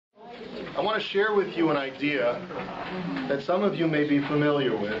I want to share with you an idea that some of you may be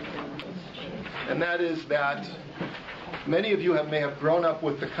familiar with, and that is that many of you may have grown up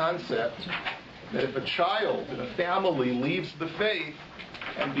with the concept that if a child in a family leaves the faith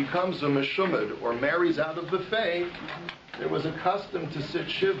and becomes a meshumad or marries out of the faith, there was a custom to sit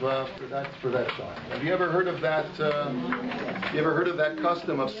shiva for that child. Have you ever heard of that?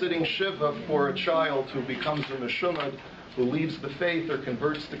 Custom of sitting shiva for a child who becomes a meshumad, who leaves the faith or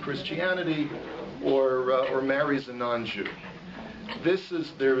converts to Christianity or marries a non-Jew?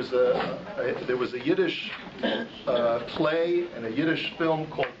 There was a Yiddish play and a Yiddish film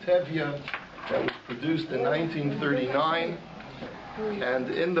called Tevye that was produced in 1939. And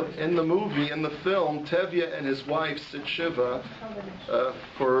in the film, Tevye and his wife sit shiva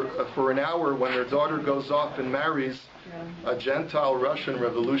for an hour when their daughter goes off and marries a Gentile Russian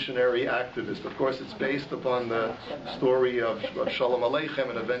revolutionary activist. Of course, it's based upon the story of Shalom Aleichem,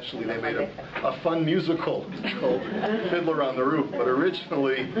 and eventually they made a fun musical called Fiddler on the Roof. But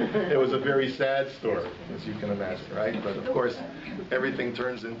originally, it was a very sad story, as you can imagine, right? But of course, everything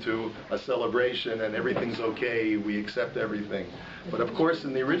turns into a celebration, and everything's okay. We accept everything. But of course,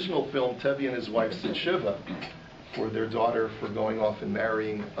 in the original film, Tevye and his wife sit shiva for their daughter for going off and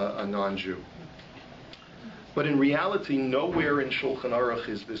marrying a non-Jew. But in reality, nowhere in Shulchan Aruch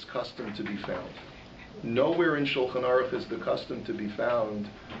is this custom to be found. Nowhere in Shulchan Aruch is the custom to be found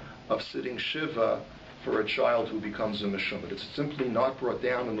of sitting shiva for a child who becomes a meshumad. It's simply not brought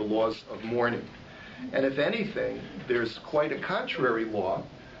down in the laws of mourning. And if anything, there's quite a contrary law,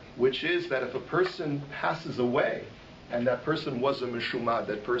 which is that if a person passes away, and that person was a meshumad,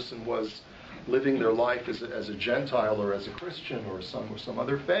 that person was living their life as a Gentile or as a Christian or some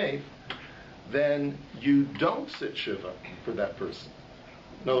other faith, then you don't sit shiva for that person.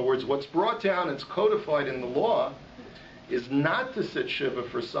 In other words, what's brought down, it's codified in the law, is not to sit shiva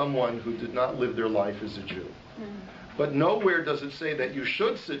for someone who did not live their life as a Jew. But nowhere does it say that you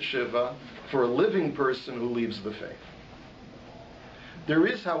should sit shiva for a living person who leaves the faith. There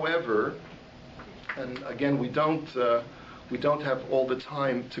is, however, and again, we don't have all the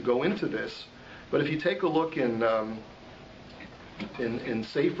time to go into this, but if you take a look in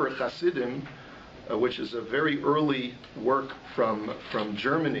Sefer Chasidim, which is a very early work from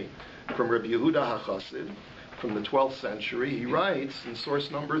Germany, from Rabbi Yehuda HaChassid, from the 12th century, he writes in source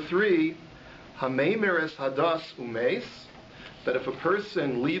number 3, Hameimeres hadas umeis, that if a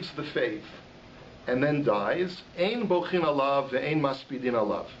person leaves the faith and then dies, ein bochin alav ve'ein maspidin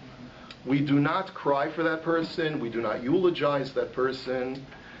alav. We do not cry for that person, we do not eulogize that person,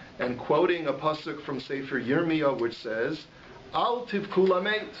 and quoting a pasuk from Sefer Yirmiyah which says, Al tivku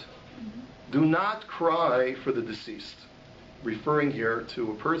lamet, do not cry for the deceased, referring here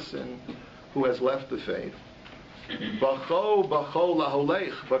to a person who has left the faith. Bacho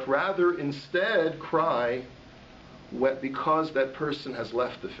laholech, but rather instead cry because that person has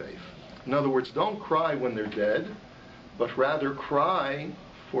left the faith. In other words, don't cry when they're dead, but rather cry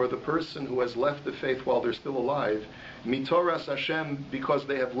for the person who has left the faith while they're still alive. Mitoras Hashem, because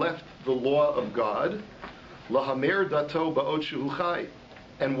they have left the law of God. Lahamer dato ba'od shehu chai.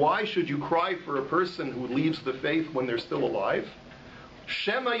 And why should you cry for a person who leaves the faith when they're still alive?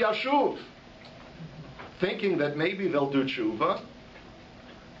 Shema yashuv, thinking that maybe they'll do tshuva.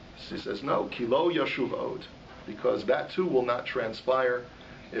 She says, no, kilo yashuv od, because that too will not transpire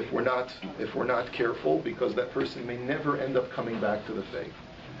if we're not careful, because that person may never end up coming back to the faith.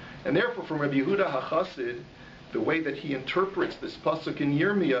 And therefore, from Rabbi Yehuda HaChassid, the way that he interprets this pasuk in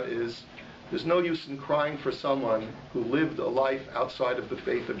Yirmiyah is, there's no use in crying for someone who lived a life outside of the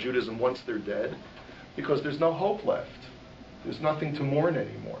faith of Judaism once they're dead, because there's no hope left. There's nothing to mourn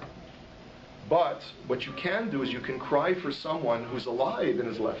anymore. But what you can do is you can cry for someone who's alive and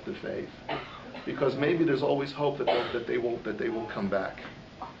has left the faith, because maybe there's always hope that they will come back.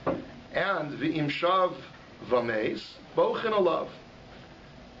 And v'im shav v'meis bochin alav.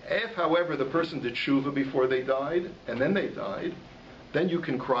 If, however, the person did tshuva before they died, and then they died, then you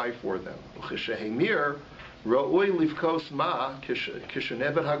can cry for them.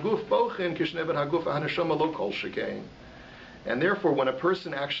 And therefore, when a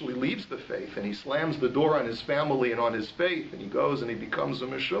person actually leaves the faith, and he slams the door on his family and on his faith, and he goes and he becomes a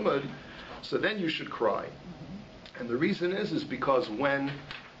meshumad, so then you should cry. And the reason is because when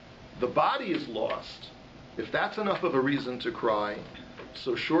the body is lost, if that's enough of a reason to cry,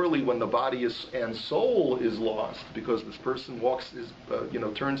 so surely when the body and soul is lost, because this person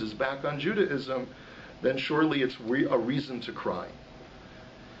turns his back on Judaism, then surely it's a reason to cry.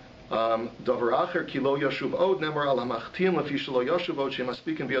 Davar acher ki lo yashuv od nemar al hamachtin lefi shelo yashuv od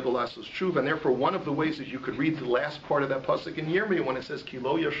shemaspikin biyado lasos tshuva. And therefore, one of the ways that you could read the last part of that pasuk in Yirmiyah when it says ki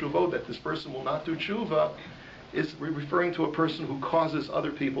lo yashuv od, that this person will not do tshuva, is referring to a person who causes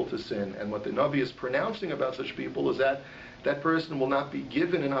other people to sin. And what the Navi is pronouncing about such people is that that person will not be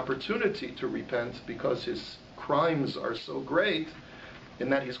given an opportunity to repent because his crimes are so great in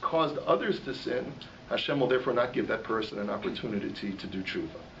that he's caused others to sin. Hashem will therefore not give that person an opportunity to do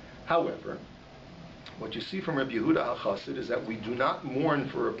tshuva. However, what you see from Rabbi Yehuda HaChassid is that we do not mourn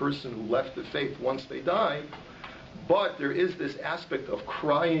for a person who left the faith once they die, but there is this aspect of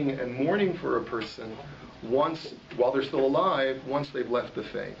crying and mourning for a person once, while they're still alive, once they've left the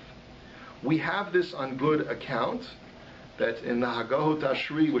faith. We have this on good account, that in the Hagahot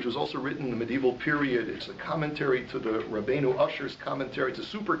Ashri, which was also written in the medieval period, it's a commentary to the Rabbeinu Usher's commentary, it's a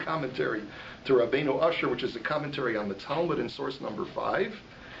super commentary to Rabbeinu Usher, which is a commentary on the Talmud in source number 5.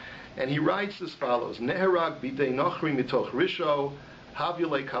 And he writes as follows, Neherag bidei nochri mitoch risho,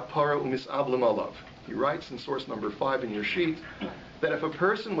 havile kapara umisablim alav. He writes in source number 5 in your sheet, that if a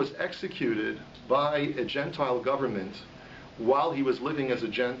person was executed by a Gentile government while he was living as a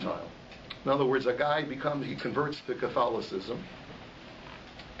Gentile, in other words, a guy converts to Catholicism,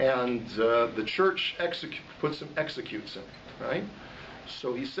 and the church executes him, right?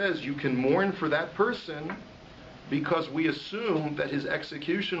 So he says you can mourn for that person because we assume that his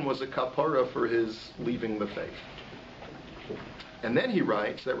execution was a kapara for his leaving the faith. And then he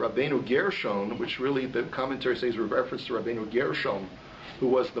writes that Rabbeinu Gershon, which really the commentary says a reference to Rabbeinu Gershon, who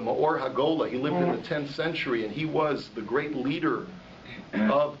was the Maor Hagola. He lived in the 10th century, and he was the great leader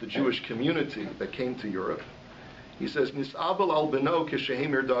of the Jewish community that came to Europe. He says, Nis'abel al beno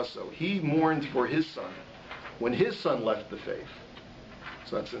k'shehemir daso. He mourned for his son when his son left the faith.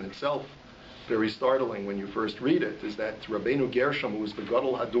 So that's in itself very startling when you first read it, is that Rabbeinu Gershom, who was the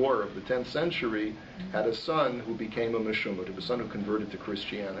Gadol Hador of the 10th century, had a son who became a Meshumad, a son who converted to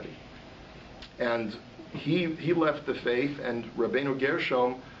Christianity. And he left the faith, and Rabbeinu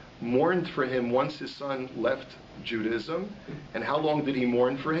Gershom mourned for him once his son left Judaism. And how long did he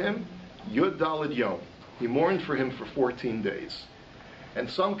mourn for him? Yud Daled Yom. He mourned for him for 14 days. And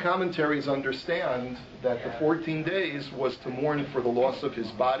some commentaries understand that the 14 days was to mourn for the loss of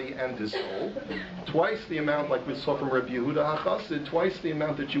his body and his soul. Twice the amount, like we saw from Rabbi Yehuda HaChassid, twice the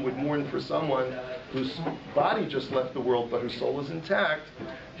amount that you would mourn for someone whose body just left the world but whose soul is intact.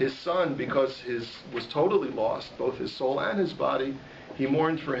 His son, because his was totally lost, both his soul and his body, he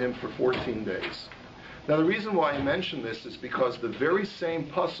mourned for him for 14 days. Now the reason why I mention this is because the very same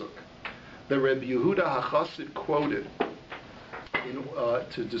pasuk that Rabbi Yehuda HaChassid quoted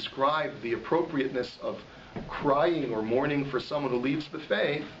to describe the appropriateness of crying or mourning for someone who leaves the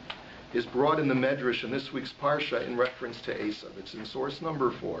faith is brought in the Medrash in this week's Parsha in reference to Esav. It's in source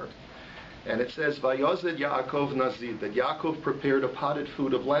number 4. And it says, Vayozed Yaakov Nazid, that Yaakov prepared a potted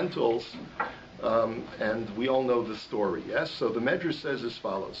food of lentils, and we all know the story, yes? So the Medrash says as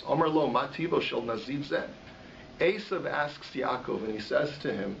follows, Omer lo mativo shel Nazid zeh. Esav asks Yaakov, and he says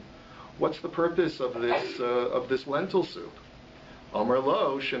to him, what's the purpose of this lentil soup? Amar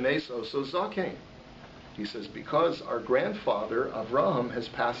lo shemes oso zakein. He says, because our grandfather Avraham has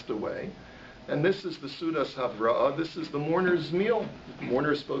passed away, and this is the Sudas Havra'ah, this is the mourner's meal. The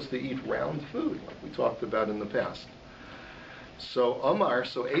mourner is supposed to eat round food, like we talked about in the past. So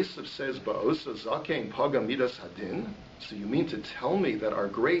Esav says, Ba'osa zakein paga midas hadin. So you mean to tell me that our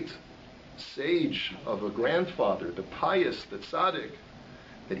great sage of a grandfather, the pious, the tzaddik,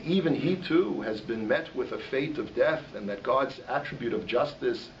 that even he too has been met with a fate of death, and that God's attribute of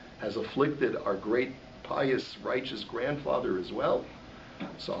justice has afflicted our great, pious, righteous grandfather as well?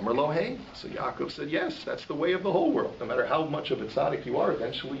 So Amar lo hey. So Yaakov said, yes, that's the way of the whole world. No matter how much of a tzaddik you are,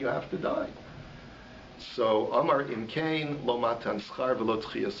 eventually you have to die. So Amar im kain lo matan schar v'lo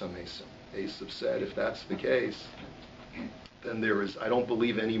tchiyas hamesim. Esav said, if that's the case, then I don't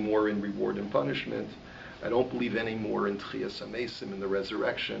believe any more in reward and punishment. I don't believe any more in Tchiyas HaMesim, in the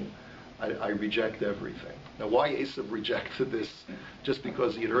resurrection. I reject everything. Now, why Esav rejected this? Just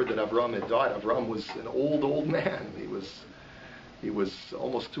because he had heard that Avraham had died. Avraham was an old man. He was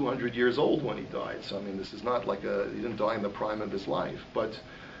almost 200 years old when he died. So, I mean, this is not like he didn't die in the prime of his life. But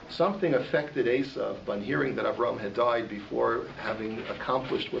something affected Esav by hearing that Avraham had died before having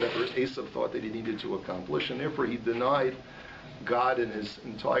accomplished whatever Esav thought that he needed to accomplish, and therefore he denied God and his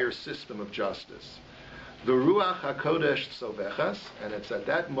entire system of justice. The Ruach HaKodesh Tzovechas, and it's at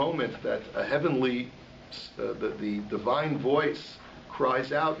that moment that a heavenly, the divine voice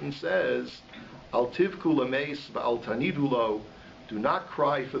cries out and says, Al tivku lameis v'al tanidu lo, do not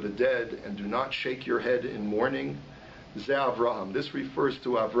cry for the dead and do not shake your head in mourning. Ze Avraham. This refers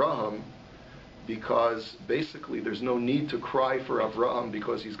to Avraham because basically there's no need to cry for Avraham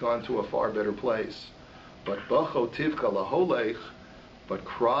because he's gone to a far better place. But Bacho Tivka Laholech, but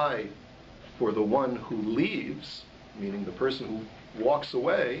cry for the one who leaves, meaning the person who walks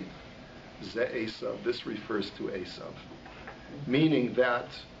away, Ze Esav. This refers to Esav. Meaning that,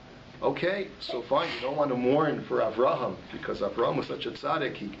 okay, so fine, you don't want to mourn for Avraham because Avraham was such a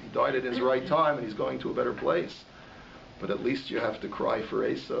tzaddik, he died at his right time and he's going to a better place. But at least you have to cry for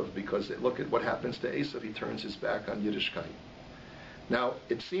Esav because look at what happens to Esav. He turns his back on Yiddishkeit. Now,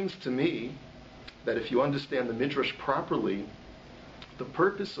 it seems to me that if you understand the Midrash properly, the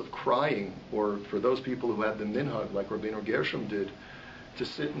purpose of crying, or for those people who had the minhag, like Rabbeinu Gershom did, to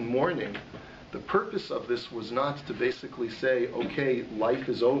sit in mourning, the purpose of this was not to basically say, okay, life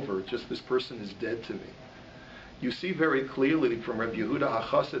is over, just this person is dead to me. You see very clearly from Rabbi Yehuda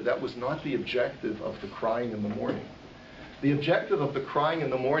HaChassid that was not the objective of the crying in the morning. The objective of the crying in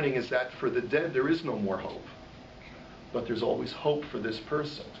the morning is that for the dead there is no more hope. But there's always hope for this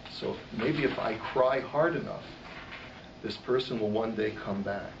person. So maybe if I cry hard enough, this person will one day come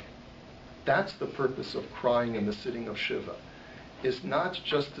back. That's the purpose of crying in the sitting of Shiva. Is not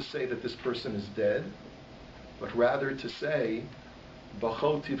just to say that this person is dead, but rather to say,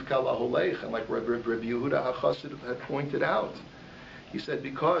 Bacho tivka laholech, and like Rabbi Yehuda HaChassid had pointed out, he said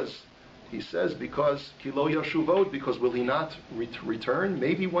because kilo yashuvot, because will he not return?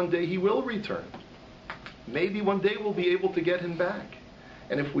 Maybe one day he will return. Maybe one day we'll be able to get him back.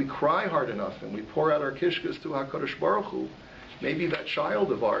 And if we cry hard enough and we pour out our kishkas to HaKadosh Baruch Hu, maybe that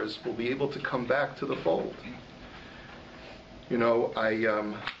child of ours will be able to come back to the fold. You know,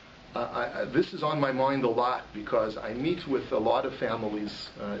 this is on my mind a lot because I meet with a lot of families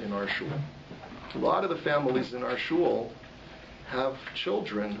in our shul. A lot of the families in our shul have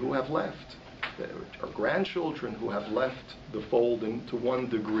children who have left, or grandchildren who have left the fold to one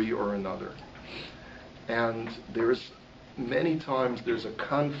degree or another. And many times there's a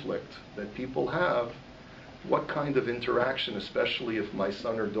conflict that people have. What kind of interaction, especially if my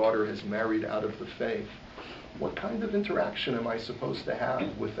son or daughter has married out of the faith, what kind of interaction am I supposed to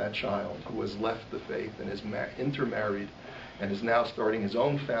have with that child who has left the faith and is intermarried and is now starting his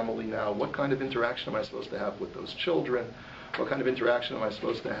own family now? What kind of interaction am I supposed to have with those children? What kind of interaction am I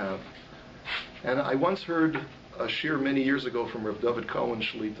supposed to have? And I once heard a shir many years ago from Rav David Cohen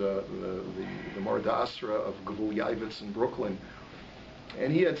Shlita, the Marda Asra of Gvul Yavitz in Brooklyn.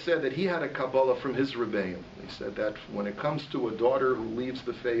 And he had said that he had a Kabbalah from his Rebbeim. He said that when it comes to a daughter who leaves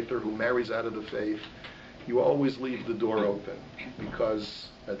the faith or who marries out of the faith, you always leave the door open because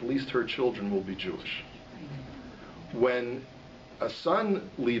at least her children will be Jewish. When a son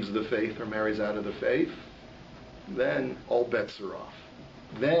leaves the faith or marries out of the faith, then all bets are off.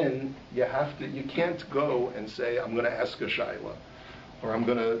 Then you can't go and say, I'm going to ask a shaila, or I'm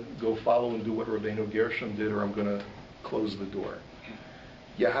going to go follow and do what Rabbeinu Gershom did, or I'm going to close the door.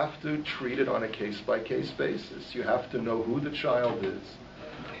 You have to treat it on a case-by-case basis. You have to know who the child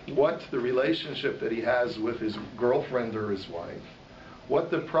is, what the relationship that he has with his girlfriend or his wife,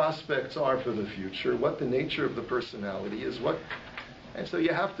 what the prospects are for the future, what the nature of the personality is, and so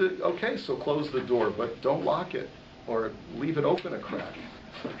you have to, okay, so close the door, but don't lock it, or leave it open a crack.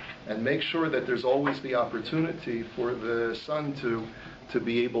 And make sure that there's always the opportunity for the son to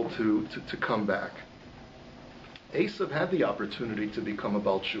be able to come back. Esav had the opportunity to become a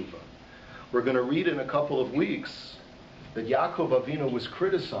Baal Tshuva. We're going to read in a couple of weeks that Yaakov Avinu was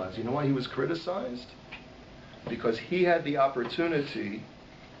criticized. You know why he was criticized? Because he had the opportunity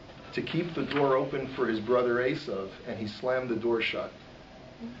to keep the door open for his brother Esav, and he slammed the door shut.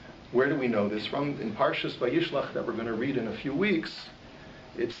 Where do we know this from? In Parshas Vayishlach that we're going to read in a few weeks,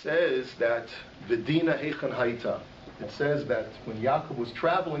 it says that V'dina Heichen Haita. It says that when Yaakov was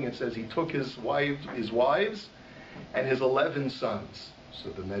traveling, it says he took his wives and his 11 sons. So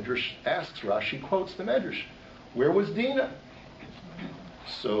the Medrash asks, Rashi quotes the Medrash, where was Dinah?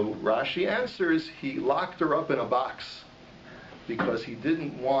 So Rashi answers, he locked her up in a box because he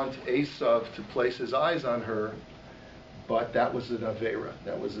didn't want Esav to place his eyes on her, but that was an Avera.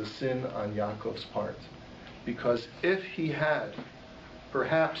 That was a sin on Yaakov's part. Because if he had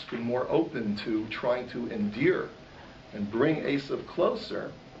perhaps been more open to trying to endear and bring Esav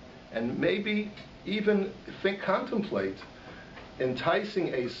closer, and maybe even contemplate enticing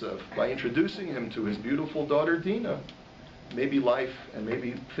Esav by introducing him to his beautiful daughter Dinah, maybe life and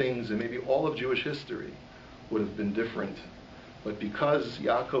maybe things and maybe all of Jewish history would have been different. But because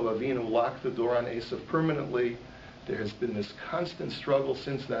Yaakov Avinu locked the door on Esav permanently, there has been this constant struggle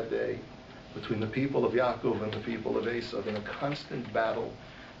since that day between the people of Yaakov and the people of Esav, in a constant battle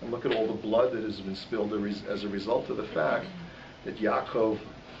And look at all the blood that has been spilled as a result of the fact that Yaakov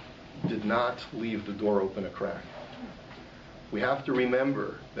did not leave the door open a crack. We have to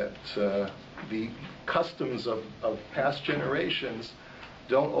remember that the customs of past generations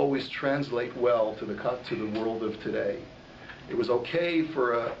don't always translate well to the world of today. It was okay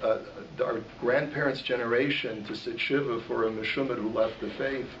for our grandparents' generation to sit shiva for a meshumad who left the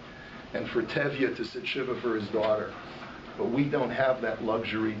faith, and for Tevye to sit shiva for his daughter. But we don't have that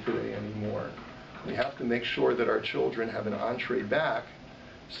luxury today anymore. We have to make sure that our children have an entree back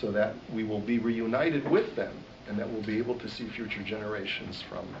so that we will be reunited with them and that we'll be able to see future generations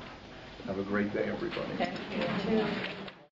from. Have a great day, everybody. Thank you.